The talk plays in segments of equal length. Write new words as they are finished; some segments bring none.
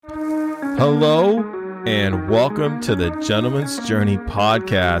Hello and welcome to the Gentleman's Journey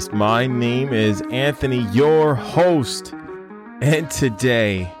podcast. My name is Anthony, your host. And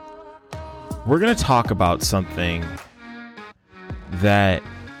today we're going to talk about something that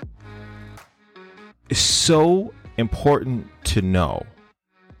is so important to know.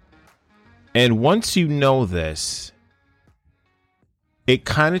 And once you know this, it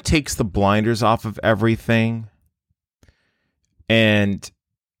kind of takes the blinders off of everything. And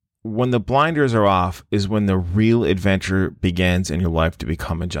when the blinders are off is when the real adventure begins in your life to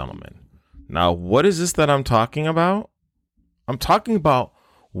become a gentleman. Now, what is this that I'm talking about? I'm talking about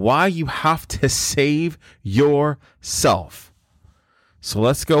why you have to save yourself. So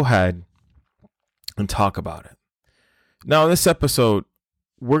let's go ahead and talk about it. Now, in this episode,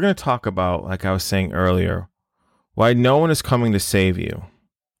 we're going to talk about, like I was saying earlier, why no one is coming to save you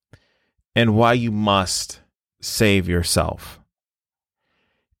and why you must save yourself.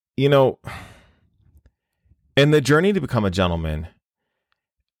 You know, in the journey to become a gentleman,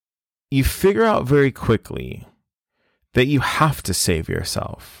 you figure out very quickly that you have to save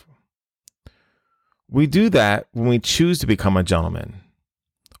yourself. We do that when we choose to become a gentleman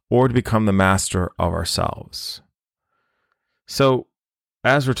or to become the master of ourselves. So,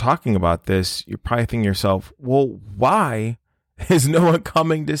 as we're talking about this, you're probably thinking to yourself, well, why is no one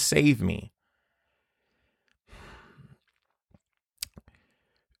coming to save me?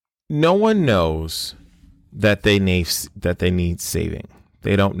 No one knows that they need saving.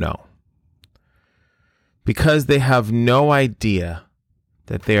 They don't know. Because they have no idea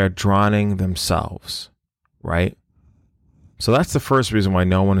that they are drowning themselves, right? So that's the first reason why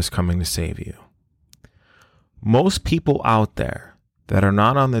no one is coming to save you. Most people out there that are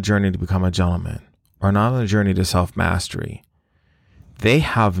not on the journey to become a gentleman, or not on the journey to self-mastery, they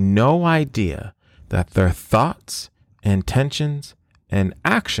have no idea that their thoughts, intentions, and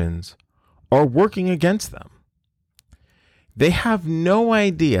actions are working against them. They have no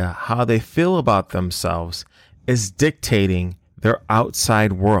idea how they feel about themselves is dictating their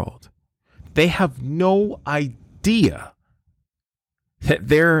outside world. They have no idea that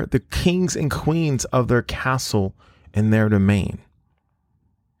they're the kings and queens of their castle and their domain.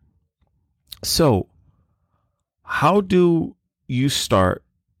 So, how do you start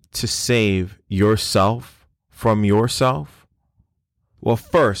to save yourself from yourself? Well,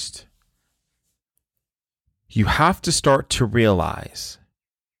 first, you have to start to realize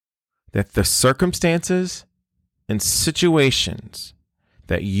that the circumstances and situations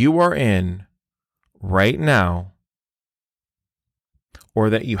that you are in right now, or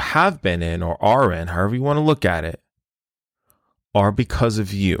that you have been in or are in, however you want to look at it, are because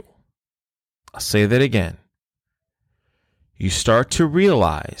of you. I'll say that again. You start to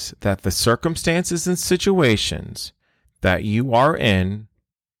realize that the circumstances and situations that you are in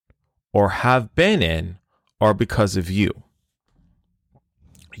or have been in are because of you.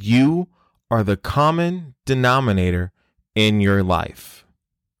 You are the common denominator in your life.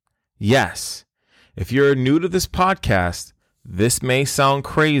 Yes, if you're new to this podcast, this may sound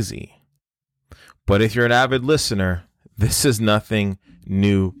crazy, but if you're an avid listener, this is nothing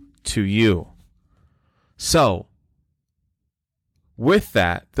new to you. So, with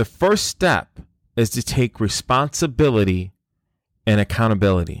that, the first step is to take responsibility and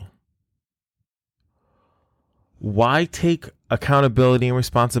accountability. Why take accountability and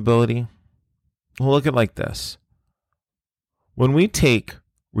responsibility? Well, look at it like this. When we take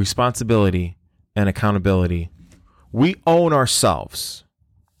responsibility and accountability, we own ourselves.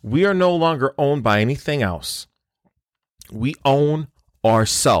 We are no longer owned by anything else. We own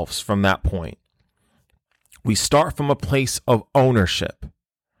ourselves from that point. We start from a place of ownership.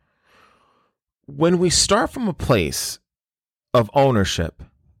 When we start from a place of ownership,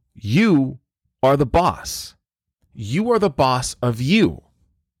 you are the boss. You are the boss of you.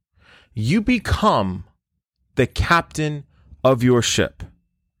 You become the captain of your ship.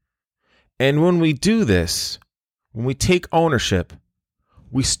 And when we do this, when we take ownership,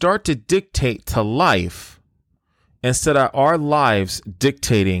 we start to dictate to life instead of our lives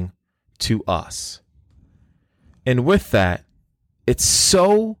dictating to us. And with that, it's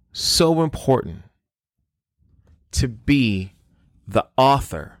so important to be the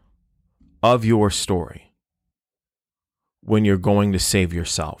author of your story when you're going to save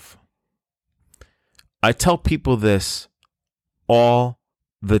yourself. I tell people this all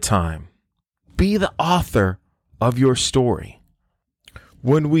the time. Be the author of your story.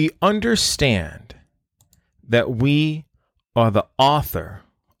 When we understand that we are the author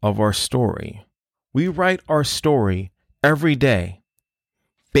of our story, we write our story every day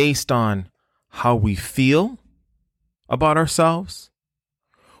based on how we feel about ourselves,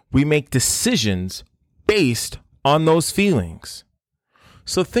 we make decisions based on those feelings.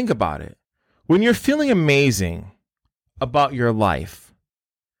 So think about it. When you're feeling amazing about your life,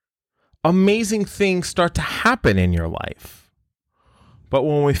 amazing things start to happen in your life. But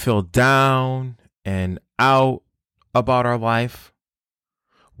when we feel down and out about our life,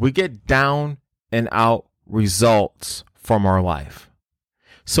 we get down and out results from our life.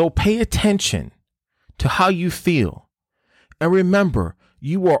 So pay attention to how you feel. And remember,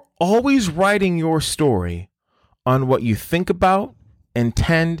 you are always writing your story on what you think about,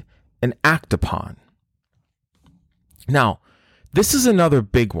 intend, and act upon. Now, this is another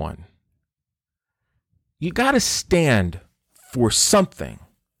big one. You got to stand for something.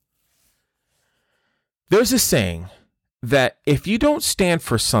 There's a saying that if you don't stand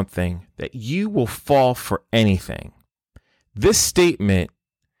for something, that you will fall for anything. This statement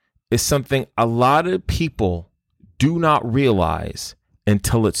is something a lot of people do not realize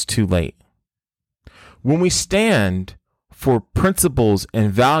until it's too late. When we stand for principles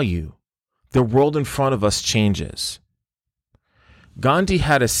and value, the world in front of us changes. Gandhi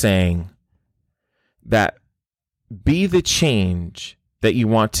had a saying that be the change that you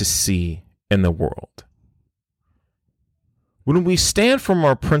want to see in the world. When we stand for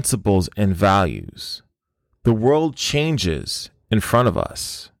our principles and values, the world changes in front of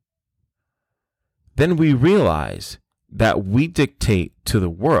us. Then we realize that we dictate to the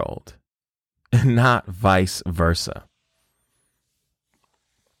world and not vice versa.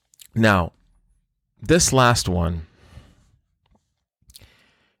 Now, this last one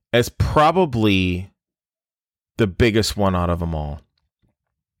is probably the biggest one out of them all.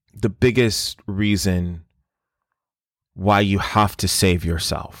 The biggest reason why you have to save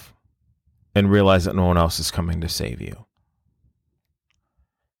yourself and realize that no one else is coming to save you.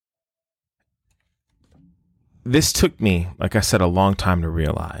 This took me, like I said, a long time to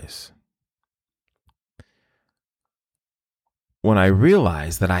realize. When I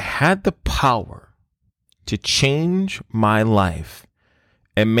realized that I had the power to change my life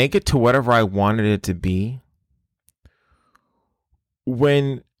and make it to whatever I wanted it to be,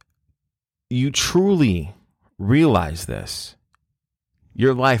 when you truly realize this,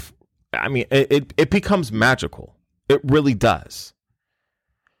 your life, it becomes magical. It really does.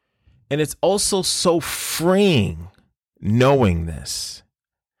 And it's also so freeing knowing this.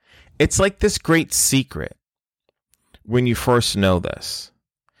 It's like this great secret when you first know this.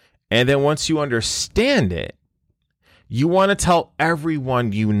 And then once you understand it, you want to tell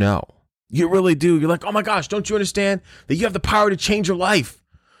everyone you know. You really do. You're like, oh my gosh, don't you understand that you have the power to change your life?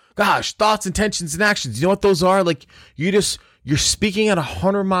 Gosh, thoughts, intentions, and actions. You know what those are? Like you're speaking at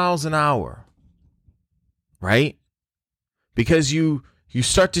 100 miles an hour, right? Because you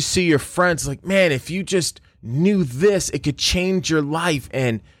start to see your friends like, man, if you just knew this, it could change your life.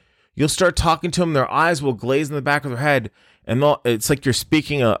 And you'll start talking to them. Their eyes will glaze in the back of their head. And it's like you're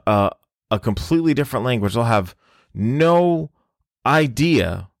speaking a completely different language. They'll have no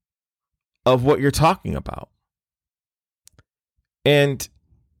idea of what you're talking about. And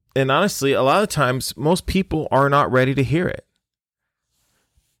honestly, a lot of times, most people are not ready to hear it.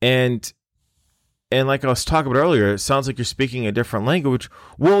 And like I was talking about earlier, it sounds like you're speaking a different language.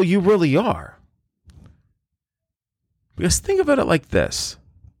 Well, you really are. Because think about it like this.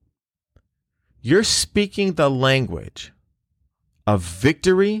 You're speaking the language of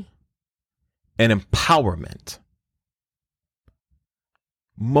victory and empowerment.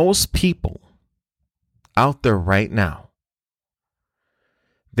 Most people out there right now,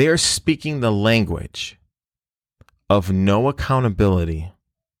 they are speaking the language of no accountability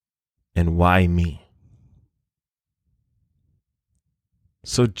and why me.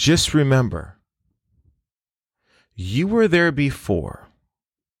 So just remember, you were there before.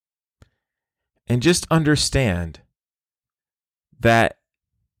 And just understand that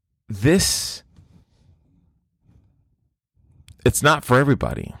it's not for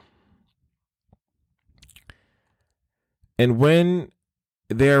everybody. And when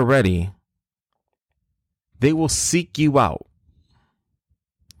they're ready, they will seek you out.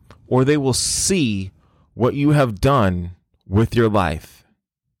 Or they will see what you have done with your life.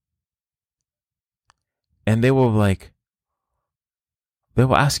 And they will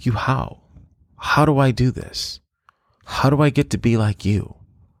ask you how. How do I do this? How do I get to be like you?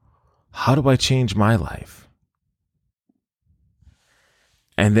 How do I change my life?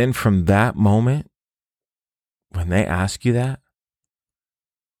 And then from that moment, when they ask you that,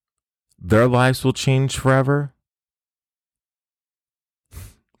 their lives will change forever.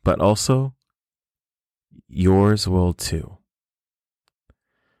 But also, yours will too.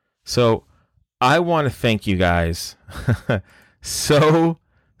 So I want to thank you guys so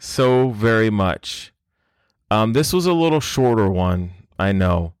so very much. This was a little shorter one, I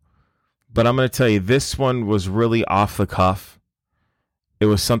know, but I'm going to tell you, this one was really off the cuff. It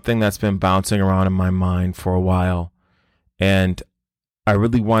was something that's been bouncing around in my mind for a while, and I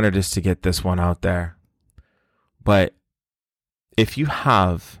really wanted us to get this one out there. But if you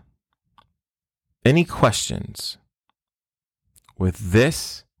have any questions with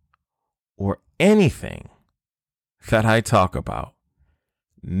this or anything that I talk about,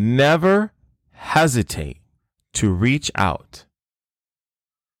 never hesitate to reach out.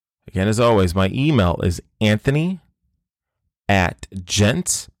 Again, as always, my email is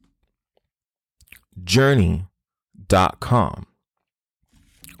anthony@gentsjourney.com.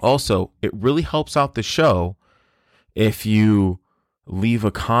 Also, it really helps out the show if you leave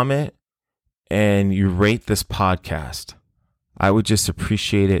a comment and you rate this podcast. I would just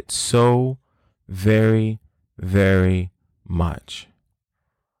appreciate it so very, very much.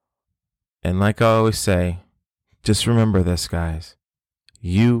 And like I always say, just remember this, guys.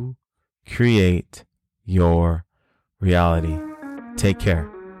 You create your reality. Take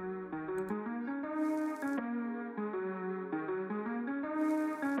care.